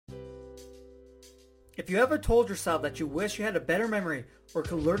If you ever told yourself that you wish you had a better memory or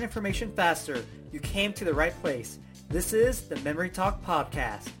could learn information faster, you came to the right place. This is the Memory Talk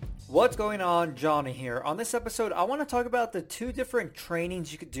Podcast. What's going on? Johnny here. On this episode, I want to talk about the two different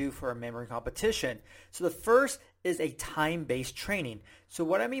trainings you could do for a memory competition. So the first is a time-based training. So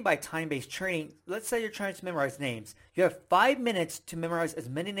what I mean by time-based training, let's say you're trying to memorize names. You have 5 minutes to memorize as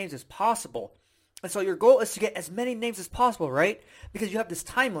many names as possible. And so your goal is to get as many names as possible, right? Because you have this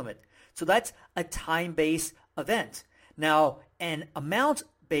time limit. So that's a time-based event. Now, an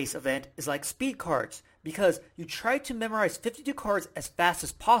amount-based event is like speed cards because you try to memorize 52 cards as fast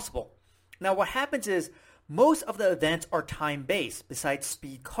as possible. Now, what happens is most of the events are time-based besides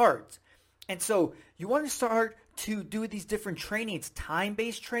speed cards. And so you want to start to do these different trainings,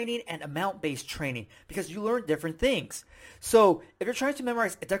 time-based training and amount-based training, because you learn different things. So if you're trying to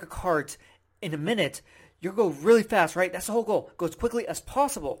memorize a deck of cards in a minute, you'll go really fast, right? That's the whole goal. Go as quickly as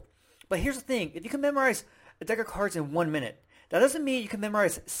possible. But here's the thing. If you can memorize a deck of cards in 1 minute, that doesn't mean you can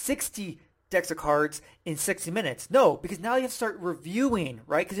memorize 60 decks of cards in 60 minutes. No, because now you have to start reviewing,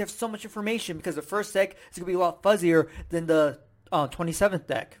 right? Because you have so much information because the first deck is going to be a lot fuzzier than the 27th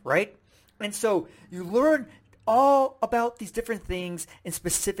deck, right? And so you learn all about these different things in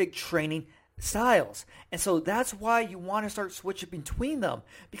specific training styles. And so that's why you want to start switching between them.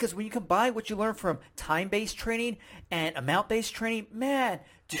 Because when you combine what you learn from time-based training and amount-based training, man,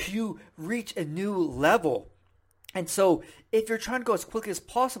 do you reach a new level. And so if you're trying to go as quickly as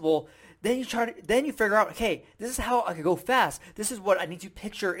possible, then you figure out, okay, this is how I can go fast. This is what I need to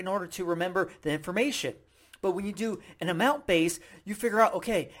picture in order to remember the information. But when you do an amount base, you figure out,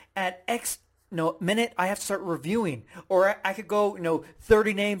 okay, at X minute, I have to start reviewing. Or I could go,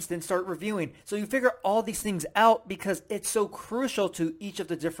 30 names, then start reviewing. So you figure all these things out because it's so crucial to each of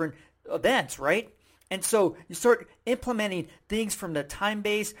the different events, right? And so you start implementing things from the time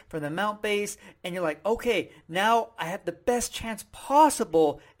base, from the amount base, and you're like, okay, now I have the best chance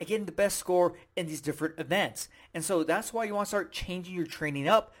possible at getting the best score in these different events. And so that's why you want to start changing your training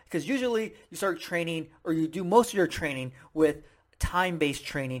up, because usually you start training, or you do most of your training with time-based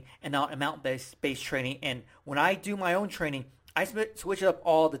training and not amount-based training. And when I do my own training, I switch it up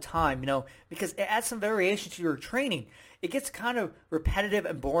all the time, because it adds some variation to your training. It gets kind of repetitive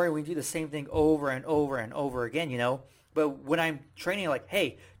and boring when you do the same thing over and over and over again, But when I'm training, like,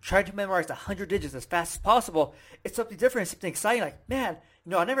 hey, try to memorize 100 digits as fast as possible, it's something different, it's something exciting. Like, man,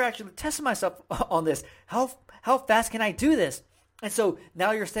 I never actually tested myself on this. How fast can I do this? And so now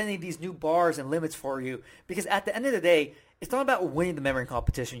you're setting these new bars and limits for you, because at the end of the day, it's not about winning the memory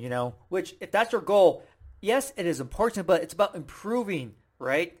competition, which if that's your goal, yes, it is important, but it's about improving,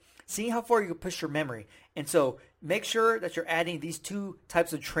 right? Seeing how far you can push your memory. And so make sure that you're adding these two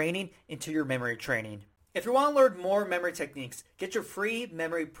types of training into your memory training. If you want to learn more memory techniques, get your free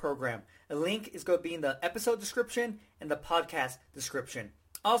memory program. A link is going to be in the episode description and the podcast description.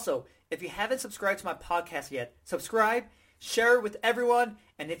 Also, if you haven't subscribed to my podcast yet, subscribe, share it with everyone,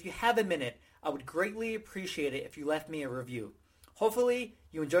 and if you have a minute, I would greatly appreciate it if you left me a review. Hopefully,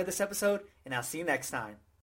 you enjoyed this episode, and I'll see you next time.